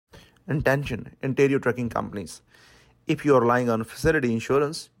intention, Ontario trucking companies. If you are relying on facility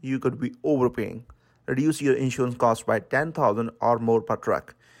insurance, you could be overpaying. Reduce your insurance cost by $10,000 or more per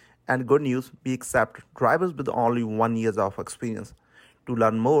truck. And good news, we accept drivers with only 1 year of experience. To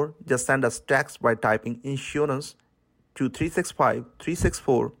learn more, just send us text by typing insurance to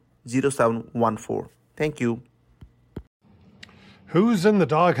 365-364-0714. Thank you. Who's in the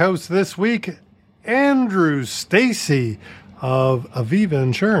doghouse this week? Andrew Stacey of Aviva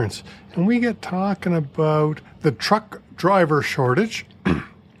Insurance. And we get talking about the truck driver shortage,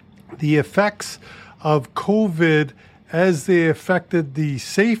 the effects of COVID as they affected the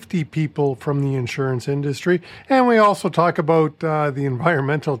safety people from the insurance industry. And we also talk about the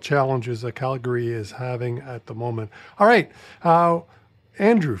environmental challenges that Calgary is having at the moment. All right.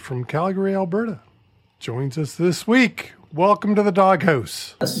 Andrew from Calgary, Alberta joins us this week. Welcome to the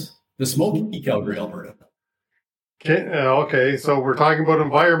doghouse. Yes, the smoky Calgary, Alberta. Okay, so we're talking about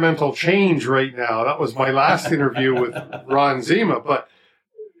environmental change right now. That was my last interview with Ron Zima, but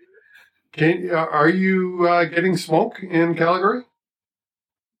are you getting smoke in Calgary?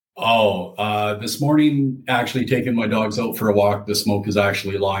 This morning, actually taking my dogs out for a walk, the smoke is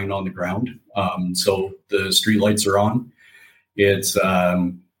actually lying on the ground. So the street lights are on. It's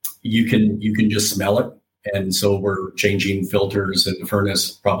you can just smell it, and so we're changing filters in the furnace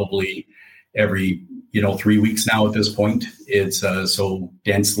probably every 3 weeks now at this point. It's so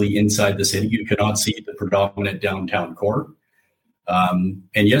densely inside the city, you cannot see the predominant downtown core. And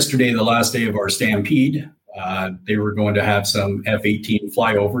yesterday, the last day of our stampede, they were going to have some F-18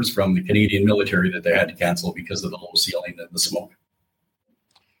 flyovers from the Canadian military that they had to cancel because of the low ceiling and the smoke.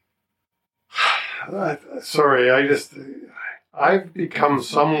 Sorry, I've become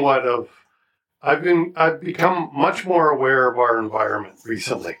I've become much more aware of our environment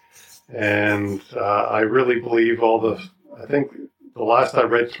recently. And I really believe I think the last I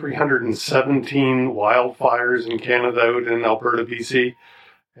read, 317 wildfires in Canada out in Alberta, BC.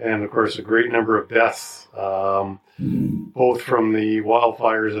 And of course, a great number of deaths, both from the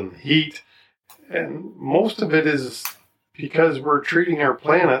wildfires and the heat. And most of it is because we're treating our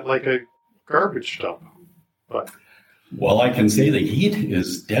planet like a garbage dump. Well, I can say the heat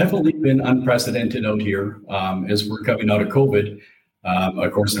has definitely been unprecedented out here as we're coming out of COVID.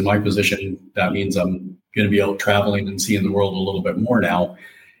 Of course, in my position, that means I'm going to be out traveling and seeing the world a little bit more now.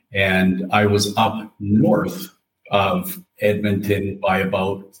 And I was up north of Edmonton by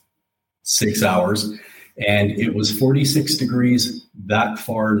about 6 hours, and it was 46 degrees that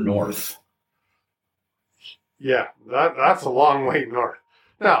far north. Yeah, that's a long way north.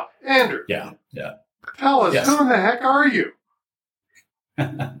 Now, Andrew. Yeah. Tell us, Who in the heck are you?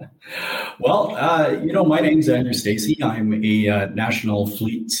 Well, my name's Andrew Stacey. I'm a National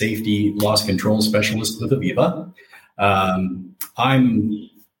Fleet Safety Loss Control Specialist with Aviva. I'm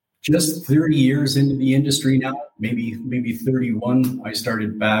just 30 years into the industry now, maybe 31. I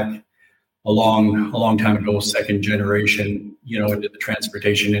started back a long time ago, second generation, into the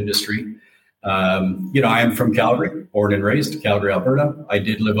transportation industry. I am from Calgary, born and raised, Calgary, Alberta. I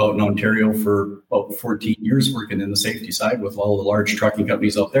did live out in Ontario for about 14 years, working in the safety side with all the large trucking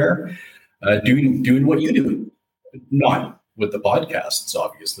companies out there, doing what you do. Not with the podcasts,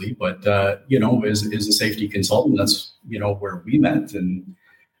 obviously, but, as a safety consultant, that's, where we met. And,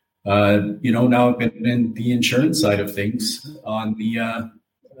 now I've been in the insurance side of things on the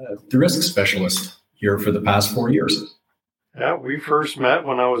risk specialist here for the past 4 years. Yeah, we first met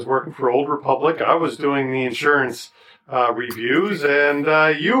when I was working for Old Republic. I was doing the insurance reviews, and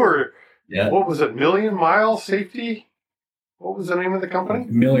you were, What was it, Million Mile Safety? What was the name of the company?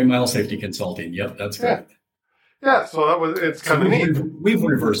 Million Mile Safety Consulting. Yep, that's correct. Yeah, so it's kind of neat. We've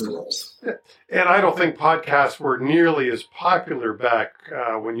reversed roles. Yeah. And I don't think podcasts were nearly as popular back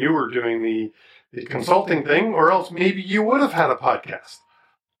when you were doing the consulting thing, or else maybe you would have had a podcast.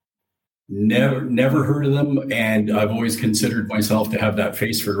 Never heard of them, and I've always considered myself to have that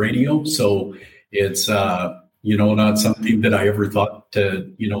face for radio. So it's not something that I ever thought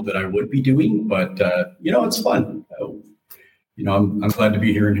that I would be doing, but it's fun. I'm glad to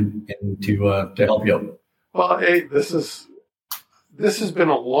be here and to help you out. Well, hey, this has been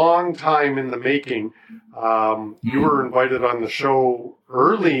a long time in the making. You were invited on the show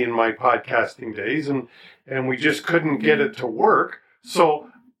early in my podcasting days, and we just couldn't get it to work. So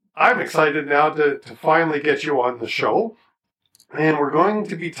I'm excited now to finally get you on the show. And we're going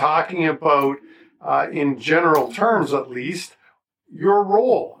to be talking about, in general terms at least, your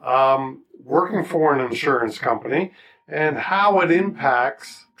role working for an insurance company and how it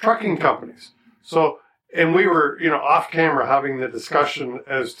impacts trucking companies. So, and we were, off camera having the discussion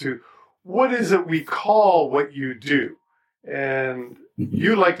as to what is it we call what you do. And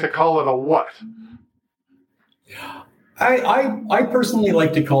You like to call it a what? I personally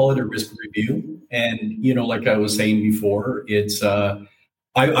like to call it a risk review. And, like I was saying before, it's,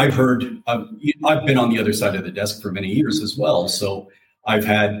 I've heard, I've been on the other side of the desk for many years as well. So I've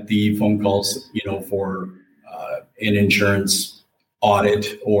had the phone calls, for an insurance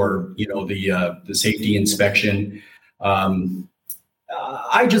audit or, the safety inspection.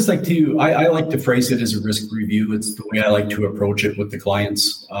 I just like to, I like to phrase it as a risk review. It's the way I like to approach it with the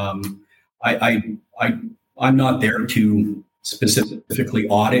clients. I'm not there to specifically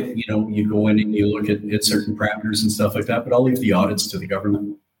audit. You go in and you look at certain parameters and stuff like that, but I'll leave the audits to the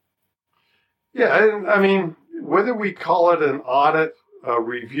government. Yeah, and I mean, whether we call it an audit, a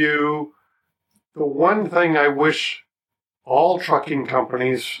review, the one thing I wish all trucking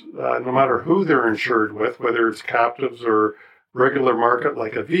companies, no matter who they're insured with, whether it's captives or regular market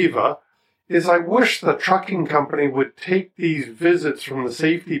like Aviva, is I wish the trucking company would take these visits from the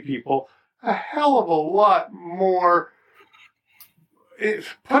safety people a hell of a lot more,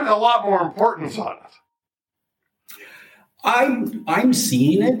 put a lot more importance on it. I'm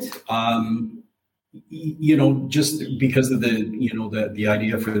seeing it, just because of the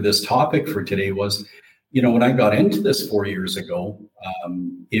idea for this topic for today was, when I got into this 4 years ago,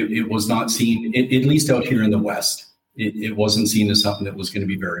 it was not seen, at least out here in the West, it wasn't seen as something that was going to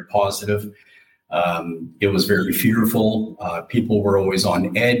be very positive. It was very fearful. People were always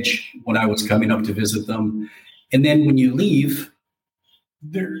on edge when I was coming up to visit them. And then when you leave,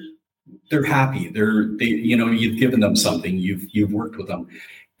 they're happy. You've given them something. You've worked with them,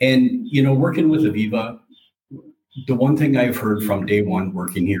 and working with Aviva, the one thing I've heard from day one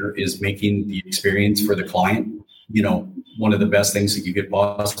working here is making the experience for the client, one of the best things that you could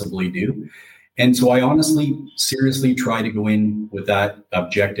possibly do. And so I honestly, seriously try to go in with that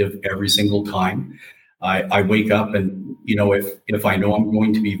objective every single time. I wake up and, if I know I'm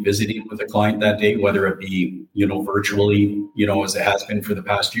going to be visiting with a client that day, whether it be, virtually, as it has been for the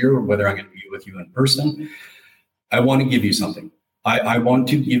past year, or whether I'm going to be with you in person, I want to give you something. I want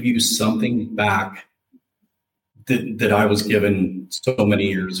to give you something back that I was given so many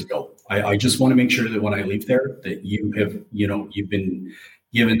years ago. I just want to make sure that when I leave there, that you have, you've been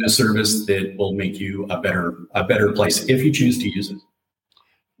given a service that will make you a better place if you choose to use it.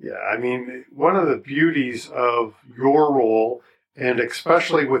 Yeah, I mean, one of the beauties of your role, and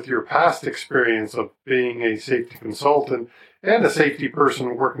especially with your past experience of being a safety consultant and a safety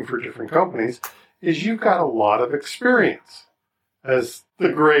person working for different companies, is you've got a lot of experience, as the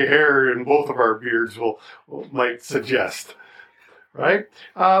gray hair in both of our beards might suggest, right?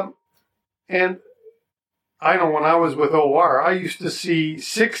 And I know when I was with OR, I used to see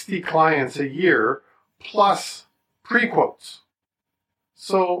 60 clients a year plus pre-quotes.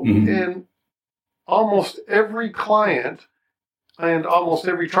 So in almost every client and almost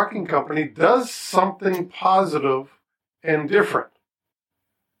every trucking company does something positive and different.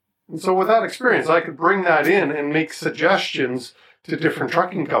 And so with that experience, I could bring that in and make suggestions to different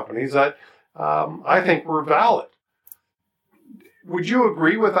trucking companies that I think were valid. Would you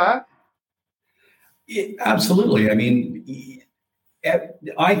agree with that? Absolutely. I mean,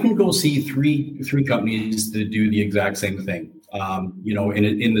 I can go see three companies that do the exact same thing.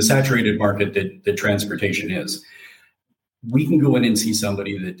 In the saturated market that transportation is, we can go in and see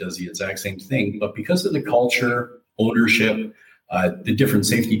somebody that does the exact same thing, but because of the culture, ownership, the different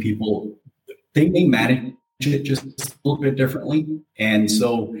safety people, they may manage it just a little bit differently. And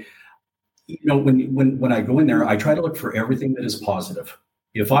so, when I go in there, I try to look for everything that is positive.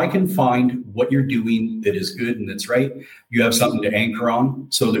 If I can find what you're doing that is good and that's right, you have something to anchor on,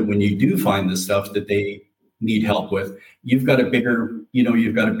 so that when you do find the stuff that they need help with, you've got a bigger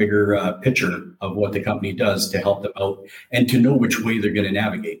picture of what the company does to help them out and to know which way they're going to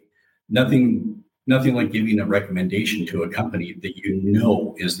navigate. Nothing like giving a recommendation to a company that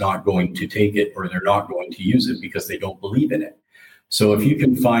is not going to take it, or they're not going to use it because they don't believe in it. So if you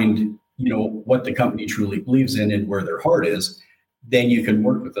can find, what the company truly believes in and where their heart is, then you can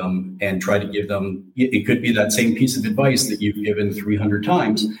work with them and try to give them, it could be that same piece of advice that you've given 300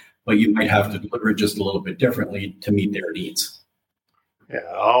 times, but you might have to deliver it just a little bit differently to meet their needs.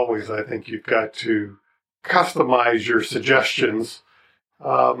 Yeah, always I think you've got to customize your suggestions.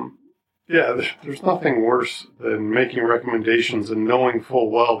 There's nothing worse than making recommendations and knowing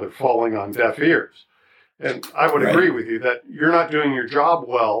full well they're falling on deaf ears. And I would agree with you that you're not doing your job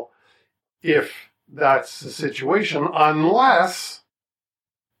well if that's the situation, unless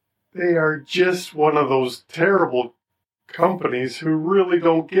they are just one of those terrible companies who really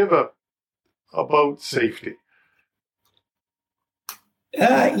don't give about safety.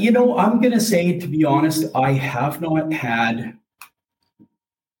 I'm going to say, to be honest, I have not had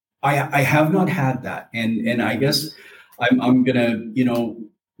I have not had that, and I guess I'm gonna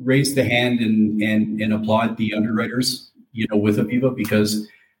raise the hand and applaud the underwriters with Aviva, because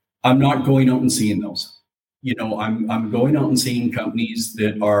I'm not going out and seeing those. I'm going out and seeing companies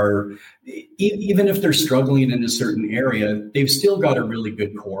that are, even if they're struggling in a certain area, they've still got a really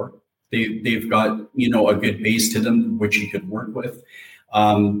good core. They've got a good base to them which you could work with.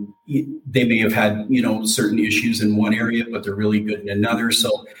 They may have had certain issues in one area, but they're really good in another.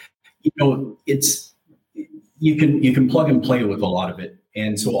 So it's you can plug and play with a lot of it.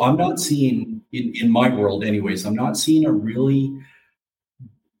 And so I'm not seeing in my world, anyways, I'm not seeing a really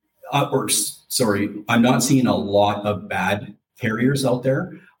I'm not seeing a lot of bad carriers out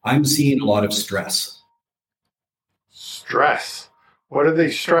there. I'm seeing a lot of stress. Stress. What are they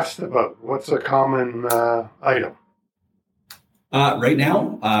stressed about? What's a common item? Right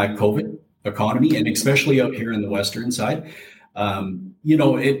now, COVID, economy, and especially out here in the western side.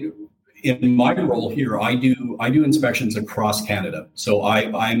 In my role here, I do inspections across Canada. So I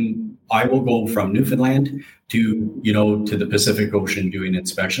will go from Newfoundland to the Pacific Ocean doing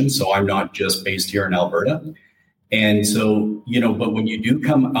inspections. So I'm not just based here in Alberta. And so, but when you do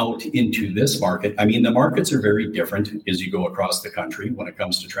come out into this market, I mean, the markets are very different as you go across the country when it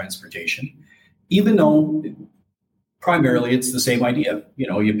comes to transportation, even though primarily it's the same idea.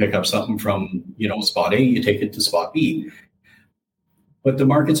 You pick up something from, spot A, you take it to spot B. But the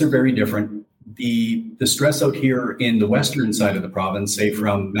markets are very different. The stress out here in the western side of the province, say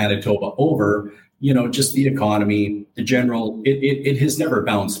from Manitoba over, just the economy, the general, it has never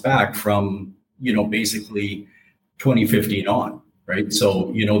bounced back from, basically 2015 on, right?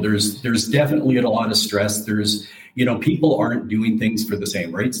 So, there's definitely a lot of stress. There's, people aren't doing things for the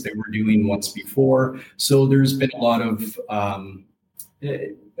same rates they were doing once before. So there's been a lot of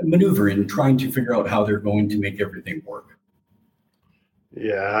maneuvering, trying to figure out how they're going to make everything work.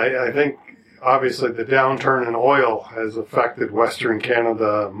 Yeah, I think obviously the downturn in oil has affected Western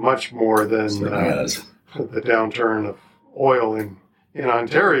Canada much more than the downturn of oil in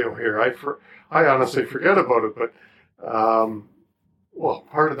Ontario here. I honestly forget about it, but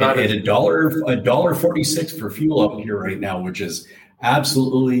part of that is $1.46 for fuel out here right now, which is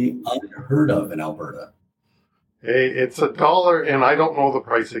absolutely unheard of in Alberta. Hey, it's $1, and I don't know the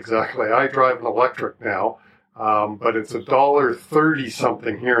price exactly. I drive an electric now, but it's $1.30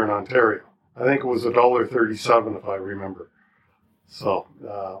 something here in Ontario. I think it was $1.37 if I remember. So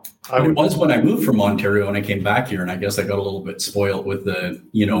it was when I moved from Ontario and I came back here, and I guess I got a little bit spoiled with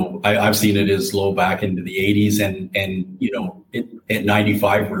I've seen it as low back into the 80s, and at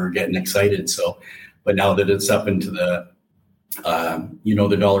 95 we were getting excited. So, but now that it's up into the the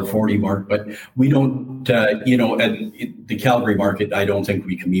 $1.40 mark, but we don't at the Calgary market, I don't think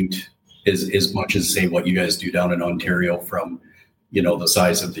we commute as much as say what you guys do down in Ontario from the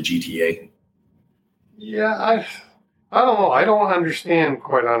size of the GTA. Yeah, I don't know. I don't understand,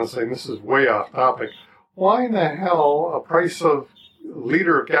 quite honestly, and this is way off topic. Why in the hell a price of a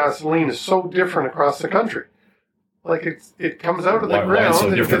liter of gasoline is so different across the country? Like it comes out of the ground. Why it's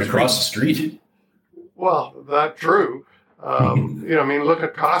so different across the street? Well, that's true. Look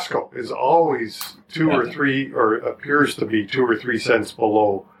at Costco is always 2 or 3, or appears to be 2 or 3 cents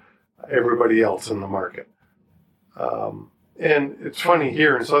below everybody else in the market. And it's funny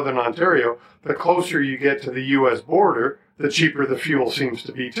here in Southern Ontario, the closer you get to the U.S. border, the cheaper the fuel seems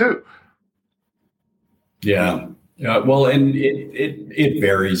to be too. Yeah. Well, and it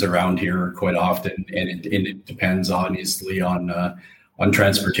varies around here quite often, and it depends honestly on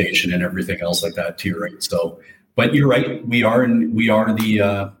transportation and everything else like that too, right? So, but you're right. We are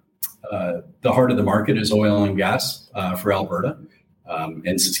the heart of the market is oil and gas for Alberta.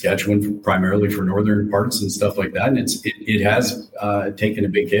 And Saskatchewan primarily for northern parts and stuff like that. And it has taken a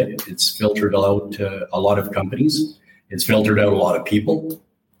big hit. It's filtered out a lot of companies. It's filtered out a lot of people,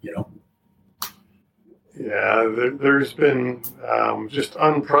 Yeah, there's been just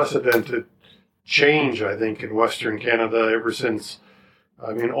unprecedented change, I think, in Western Canada ever since.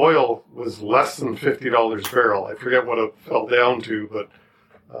 I mean, oil was less than $50 a barrel. I forget what it fell down to, but,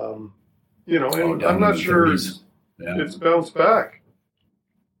 and I'm not sure it's bounced back.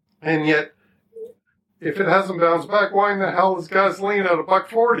 And yet, if it hasn't bounced back, why in the hell is gasoline at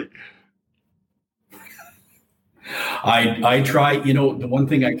 $1.40? I try, the one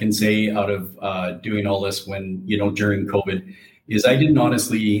thing I can say out of doing all this when, during COVID is I didn't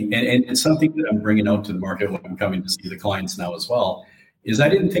honestly, and it's something that I'm bringing out to the market when I'm coming to see the clients now as well, is I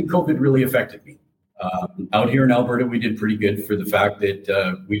didn't think COVID really affected me. Out here in Alberta, we did pretty good for the fact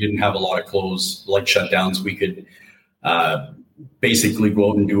that we didn't have a lot of closed, like shutdowns. We could basically go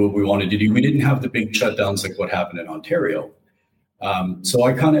out and do what we wanted to do. We didn't have the big shutdowns like what happened in Ontario. So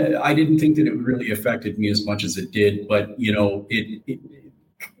I didn't think that it really affected me as much as it did, but it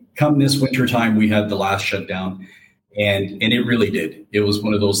come this winter time, we had the last shutdown, and it really did. It was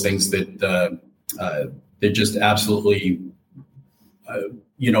one of those things that just absolutely,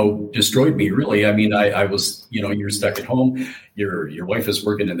 destroyed me, really. I mean, I was, you're stuck at home, your wife is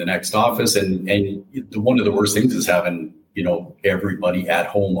working in the next office, and one of the worst things is having, everybody at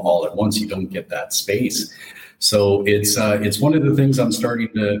home all at once. You don't get that space. So it's one of the things I'm starting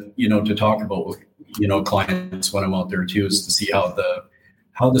to talk about with, clients when I'm out there too, is to see how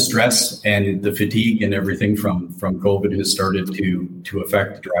the stress and the fatigue and everything from COVID has started to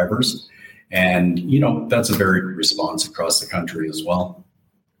affect the drivers. And, that's a very good response across the country as well.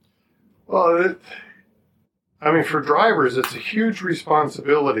 Well, for drivers, it's a huge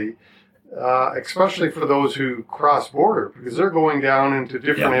responsibility, especially for those who cross border, because they're going down into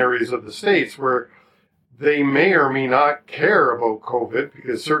different areas of the States where they may or may not care about COVID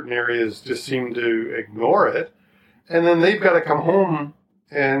because certain areas just seem to ignore it. And then they've got to come home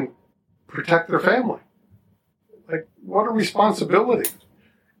and protect their family. Like, what a responsibility.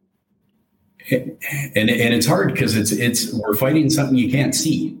 And it's hard because we're fighting something you can't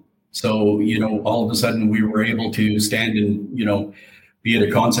see. So, all of a sudden we were able to stand and, be at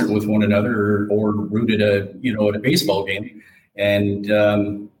a concert with one another or root at a baseball game. And,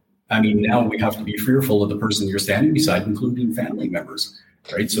 now we have to be fearful of the person you're standing beside, including family members,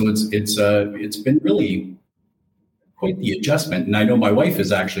 right? So it's been really quite the adjustment. And I know my wife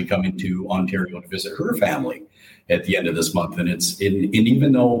is actually coming to Ontario to visit her family at the end of this month. And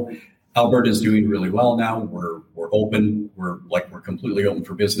even though Alberta is doing really well now, we're open. We're completely open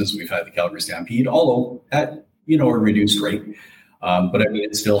for business. We've had the Calgary Stampede, although at a reduced rate. But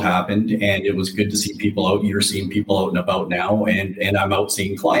it still happened, and it was good to see people out. You're seeing people out and about now, and I'm out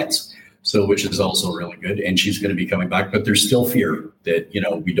seeing clients, so which is also really good. And she's going to be coming back, but there's still fear that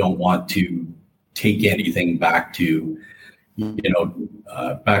we don't want to take anything back to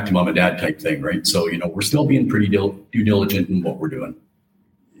back to mom and dad type thing, right? So we're still being pretty due diligent in what we're doing.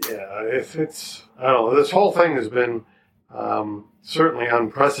 Yeah, it's I don't know. This whole thing has been certainly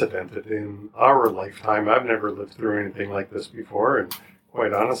unprecedented in our lifetime. I've never lived through anything like this before, and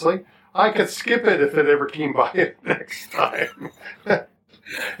quite honestly, I could skip it if it ever came by it next time.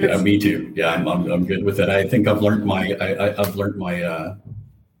 Yeah, me too. Yeah, I'm good with it. I think I've learned my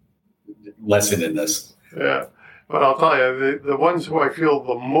lesson in this. Yeah, but I'll tell you, the ones who I feel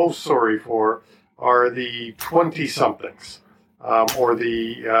the most sorry for are the 20-somethings or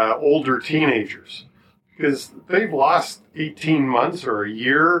the older teenagers, because they've lost 18 months or a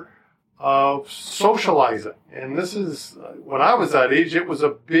year of socializing. And this is, when I was that age, it was a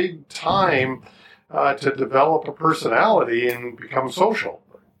big time to develop a personality and become social.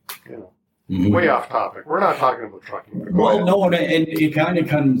 Way off topic. We're not talking about trucking. Well, no, and it kind of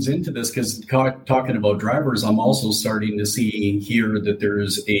comes into this because talking about drivers, I'm also starting to see here that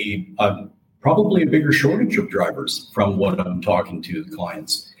there's probably a bigger shortage of drivers from what I'm talking to the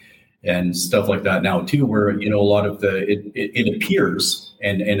clients and stuff like that now too, where a lot of it appears,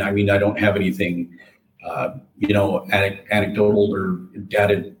 and I don't have anything anecdotal or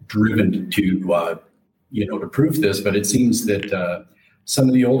data driven to to prove this, but it seems that some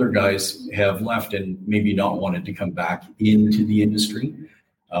of the older guys have left and maybe not wanted to come back into the industry.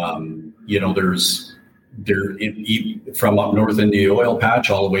 From up north in the oil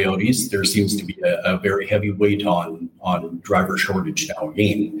patch all the way out east, there seems to be a very heavy weight on driver shortage now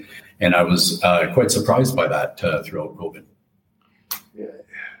again. And I was quite surprised by that throughout COVID.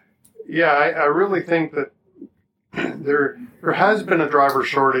 Yeah, I really think that there has been a driver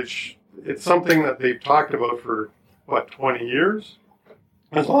shortage. It's something that they've talked about for, 20 years?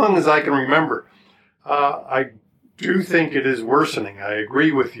 As long as I can remember. I do think it is worsening. I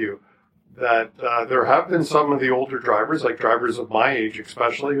agree with you that there have been some of the older drivers, like drivers of my age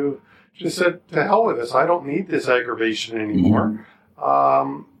especially, who just said, to hell with this. I don't need this aggravation anymore.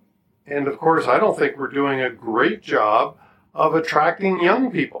 And of course, I don't think we're doing a great job of attracting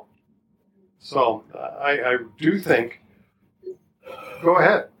young people. So I do think, go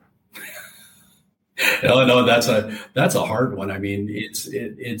ahead. No, that's a hard one. It's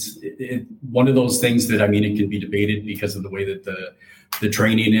one of those things that, it can be debated because of the way that the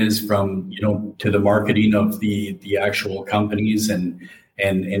training is from, to the marketing of the actual companies and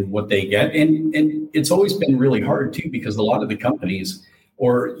what they get. And it's always been really hard too, because a lot of the companies,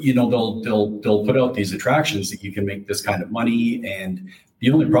 or, they'll put out these attractions that you can make this kind of money. And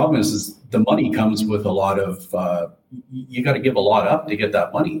the only problem is the money comes with a lot of, you got to give a lot up to get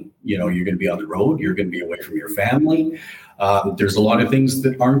that money. You're going to be on the road. You're going to be away from your family. There's a lot of things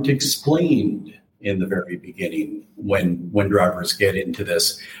that aren't explained in the very beginning when drivers get into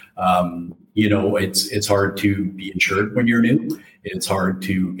this. It's hard to be insured when you're new. It's hard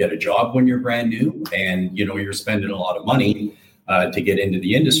to get a job when you're brand new, and you're spending a lot of money to get into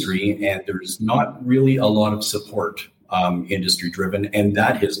the industry, and there's not really a lot of support, industry driven, and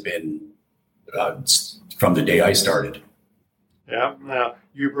that has been from the day I started. Yeah. Now,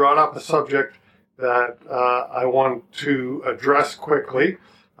 you brought up a subject that I want to address quickly.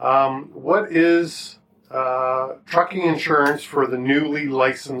 What is trucking insurance for the newly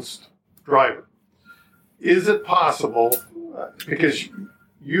licensed driver? Is it possible, because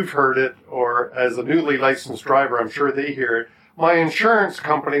you've heard it, or as a newly licensed driver, I'm sure they hear it, my insurance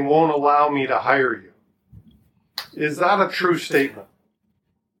company won't allow me to hire you? Is that a true statement?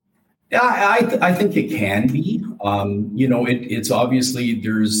 Yeah, I think it can be. It's obviously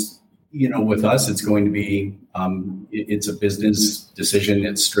there's, with us, it's going to be, it's a business decision.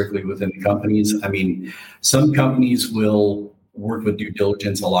 It's strictly within the companies. I mean, some companies will work with due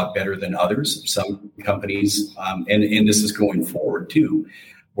diligence a lot better than others. Some companies, and this is going forward too,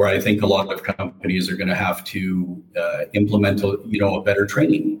 where I think a lot of companies are going to have to implement, a better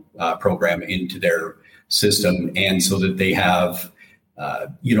training program into their system, and so that they have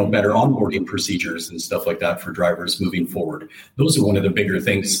better onboarding procedures and stuff like that for drivers moving forward. Those are one of the bigger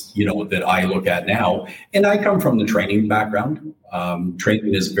things, that I look at now. And I come from the training background.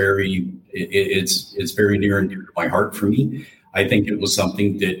 Training is it's very near and dear to my heart for me. I think it was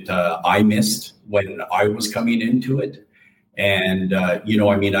something that I missed when I was coming into it. And, I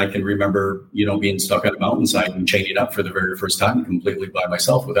can remember, being stuck on a mountainside and chaining up for the very first time completely by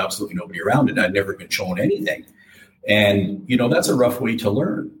myself with absolutely nobody around, and I'd never been shown anything. And, that's a rough way to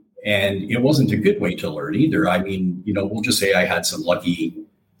learn. And it wasn't a good way to learn either. I mean, we'll just say I had some lucky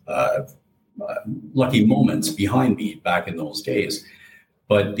moments behind me back in those days.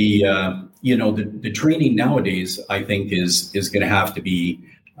 But the training nowadays, I think is going to have to be,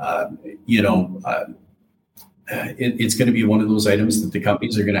 it's going to be one of those items that the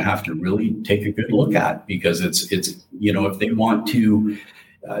companies are going to have to really take a good look at, because it's if they want to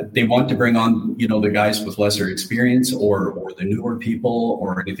bring on, the guys with lesser experience or the newer people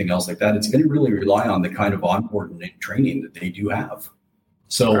or anything else like that, it's going to really rely on the kind of onboarding and training that they do have.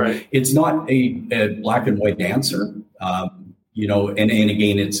 So right. It's not a black and white answer, and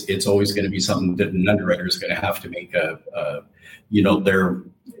again, it's always going to be something that an underwriter is going to have to make their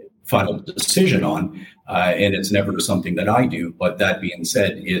final decision on. And it's never something that I do. But that being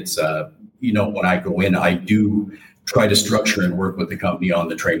said, it's, when I go in, I do try to structure and work with the company on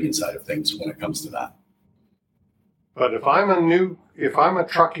the training side of things when it comes to that. But if I'm a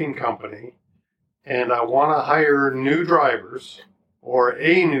trucking company and I want to hire new drivers or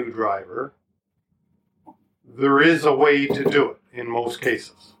a new driver, there is a way to do it in most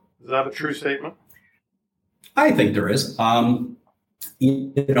cases. Is that a true statement? I think there is. And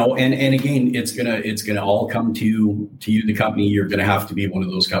again, it's gonna all come to you, the company. You're gonna have to be one of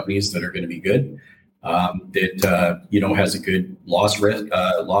those companies that are going to be good, that has a good loss record.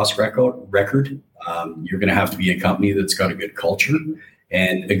 You're going to have to be a company that's got a good culture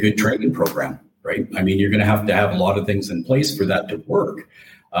and a good training program, right? I mean, you're going to have a lot of things in place for that to work.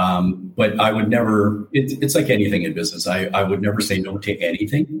 But I would never. It's like anything in business. I would never say no to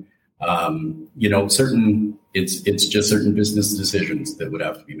anything. It's just certain business decisions that would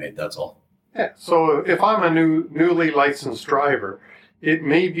have to be made. That's all. Yeah. So if I'm a newly licensed driver, it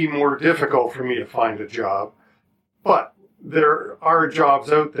may be more difficult for me to find a job, but there are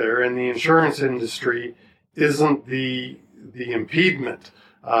jobs out there, and the insurance industry isn't the impediment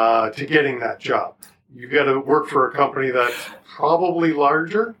to getting that job. You've got to work for a company that's probably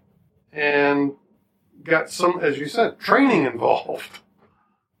larger and got some, as you said, training involved.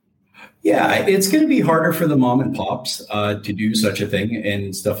 Yeah, it's going to be harder for the mom and pops to do such a thing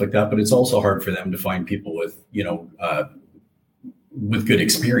and stuff like that, but it's also hard for them to find people with good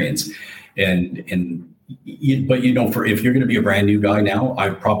experience. But if you're going to be a brand new guy now, I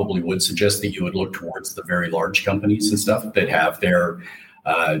probably would suggest that you would look towards the very large companies and stuff that have their,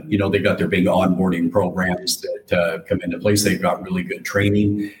 they got their big onboarding programs that come into place. They've got really good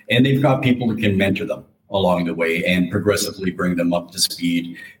training, and they've got people that can mentor them along the way and progressively bring them up to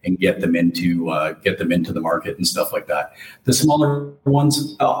speed and get them into the market and stuff like that. The smaller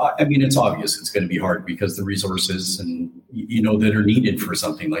ones, it's obvious it's going to be hard because the resources and that are needed for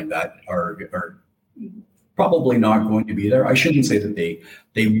something like that are probably not going to be there. I shouldn't say that they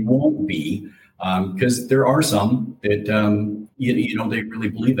won't be, because there are some that they really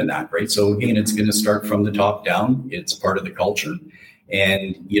believe in that, right? So again, it's going to start from the top down. It's part of the culture.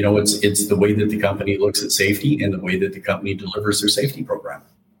 And, it's the way that the company looks at safety and the way that the company delivers their safety program.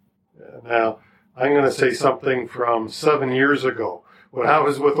 Now, I'm going to say something from 7 years ago when I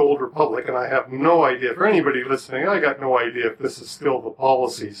was with Old Republic, and I have no idea, for anybody listening, I got no idea if this is still the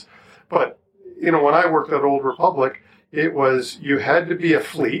policies. But, when I worked at Old Republic, it was you had to be a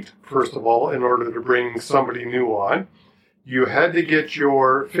fleet, first of all, in order to bring somebody new on. You had to get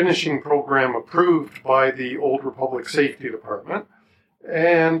your finishing program approved by the Old Republic Safety Department,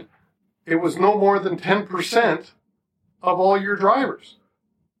 and it was no more than 10% of all your drivers.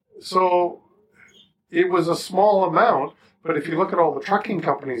 So it was a small amount, but if you look at all the trucking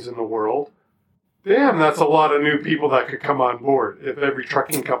companies in the world, damn, that's a lot of new people that could come on board if every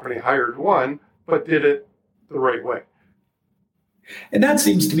trucking company hired one, but did it the right way. And that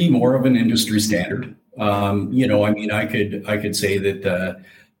seems to be more of an industry standard. I could say that,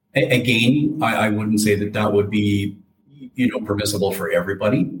 again, I wouldn't say that would be, permissible for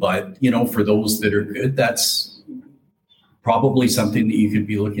everybody, but, for those that are good, that's probably something that you could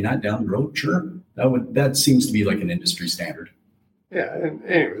be looking at down the road. Sure. That seems to be like an industry standard. Yeah. And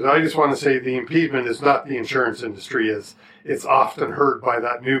anyways, I just want to say the impediment is not the insurance industry, as it's often heard by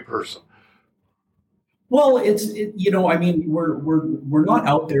that new person. Well, we're not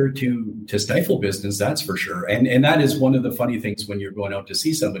out there to stifle business, that's for sure. And that is one of the funny things when you're going out to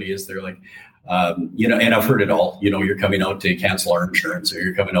see somebody is they're like, and I've heard it all, you're coming out to cancel our insurance, or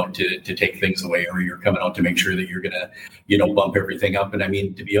you're coming out to take things away, or you're coming out to make sure that you're going to, bump everything up. And I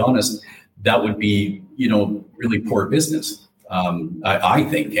mean, to be honest, that would be, really poor business. I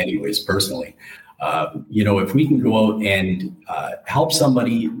think anyways, personally, if we can go out and help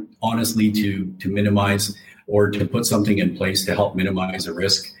somebody honestly to minimize or to put something in place to help minimize a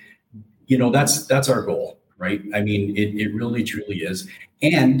risk, that's our goal, right? I mean, it really truly is.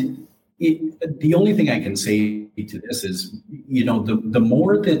 And the only thing I can say to this is, the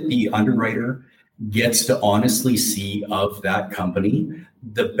more that the underwriter gets to honestly see of that company,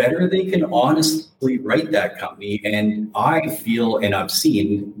 the better they can honestly write that company. And I feel, and I've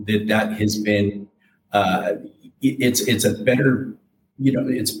seen that has been, it's a better,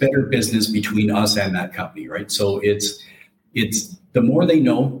 it's better business between us and that company, right? So it's the more they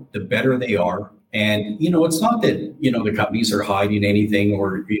know, the better they are. And, it's not that, the companies are hiding anything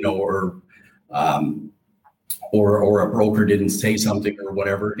or a broker didn't say something or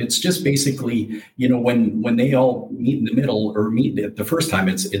whatever. It's just basically, when they all meet in the middle or meet the first time,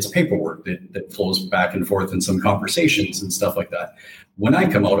 it's paperwork that flows back and forth and some conversations and stuff like that. When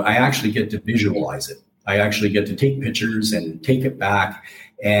I come out, I actually get to visualize it. I actually get to take pictures and take it back.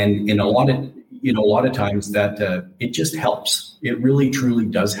 And in a lot of times that it just helps. It really, truly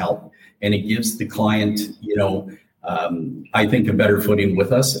does help. And it gives the client, I think, a better footing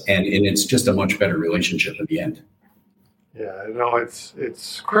with us, and it's just a much better relationship in the end. Yeah,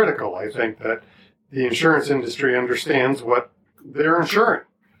 it's critical, I think, that the insurance industry understands what they're insuring.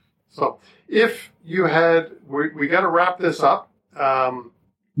 So if you had, we got to wrap this up.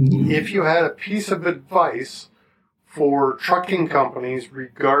 If you had a piece of advice for trucking companies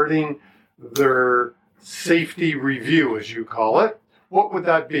regarding their safety review, as you call it, what would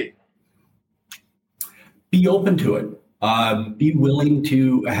that be? Be open to it. Be willing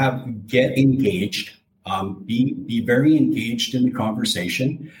to get engaged. Be very engaged in the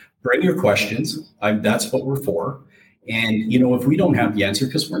conversation. Bring your questions. That's what we're for. And if we don't have the answer,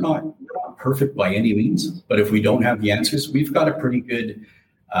 because we're not perfect by any means, but if we don't have the answers, we've got a pretty good,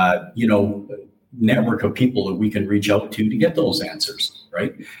 network of people that we can reach out to get those answers,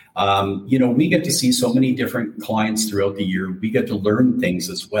 right? We get to see so many different clients throughout the year. We get to learn things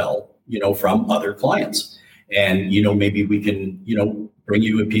as well, from other clients. And, maybe we can, bring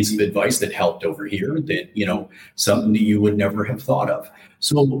you a piece of advice that helped over here that, something that you would never have thought of.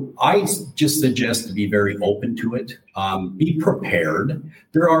 So I just suggest to be very open to it. Be prepared.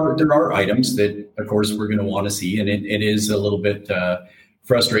 There are items that, of course, we're going to want to see. And it is a little bit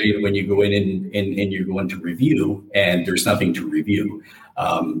frustrating when you go in and you're going to review and there's nothing to review,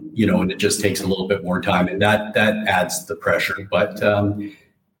 and it just takes a little bit more time. And that adds the pressure. But,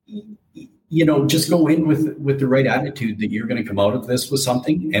 just go in with the right attitude that you're going to come out of this with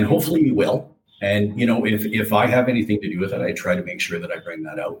something, and hopefully you will. And, if I have anything to do with it, I try to make sure that I bring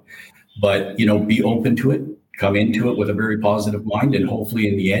that out. But, be open to it, come into it with a very positive mind, and hopefully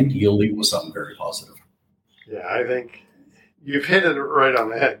in the end, you'll leave with something very positive. Yeah, I think you've hit it right on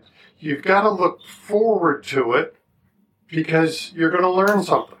the head. You've got to look forward to it because you're going to learn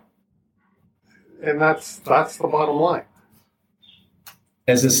something. And that's the bottom line.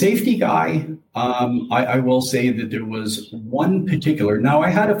 As a safety guy, I will say that there was one particular, now I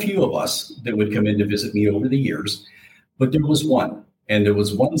had a few of us that would come in to visit me over the years, but there was one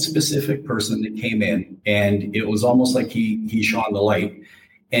specific person that came in, and it was almost like he shone the light.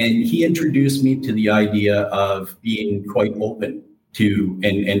 And he introduced me to the idea of being quite open to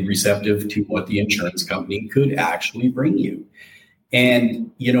and receptive to what the insurance company could actually bring you.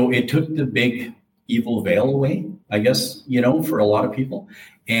 And, it took the big evil veil away, I guess, for a lot of people.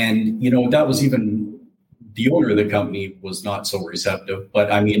 And, that was even the owner of the company was not so receptive, but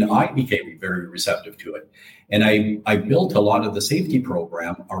I became very receptive to it. And I built a lot of the safety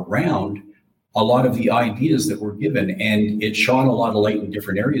program around a lot of the ideas that were given, and it shone a lot of light in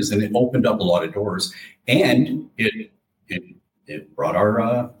different areas, and it opened up a lot of doors, and it brought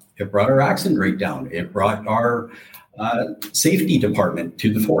our accident rate down. It brought our safety department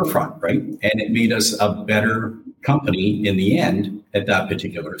to the forefront, right? And it made us a better company in the end at that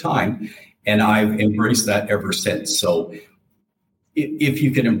particular time. And I've embraced that ever since. So if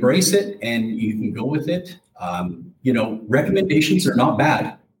you can embrace it and you can go with it, recommendations are not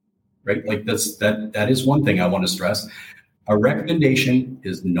bad, right? Like that is one thing I want to stress. A recommendation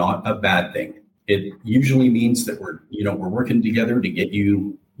is not a bad thing. It usually means that we're working together to get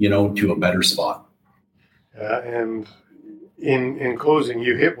you, to a better spot. And in closing,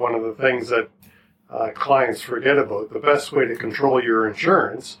 you hit one of the things that clients forget about. The best way to control your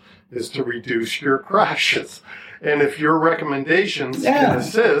insurance is to reduce your crashes. And if your recommendations can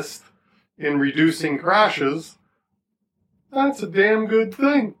assist in reducing crashes, that's a damn good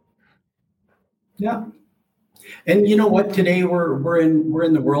thing. Yeah. And you know what? Today we're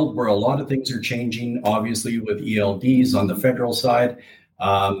in the world where a lot of things are changing. Obviously, with ELDs on the federal side,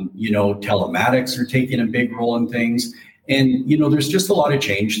 telematics are taking a big role in things. And, there's just a lot of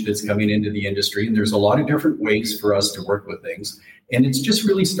change that's coming into the industry, and there's a lot of different ways for us to work with things. And it's just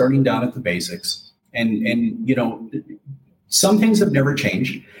really starting down at the basics. And some things have never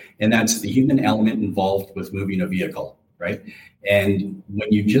changed, and that's the human element involved with moving a vehicle, right? And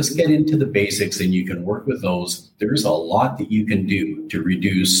when you just get into the basics and you can work with those, there's a lot that you can do to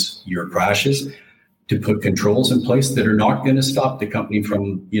reduce your crashes, to put controls in place that are not going to stop the company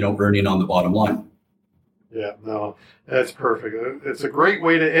from, earning on the bottom line. Yeah, no, that's perfect. It's a great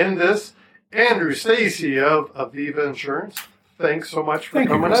way to end this. Andrew Stacey of Aviva Insurance, thanks so much for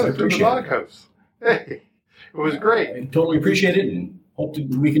coming out to the Doghouse. Hey, it was great. I totally appreciate it, and hope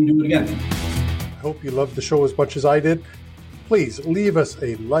we can do it again. I hope you loved the show as much as I did. Please leave us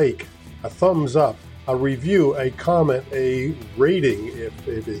a like, a thumbs up, a review, a comment, a rating if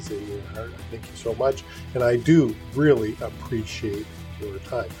it is in your heart. Thank you so much. And I do really appreciate your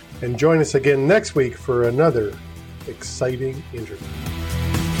time. And join us again next week for another exciting interview.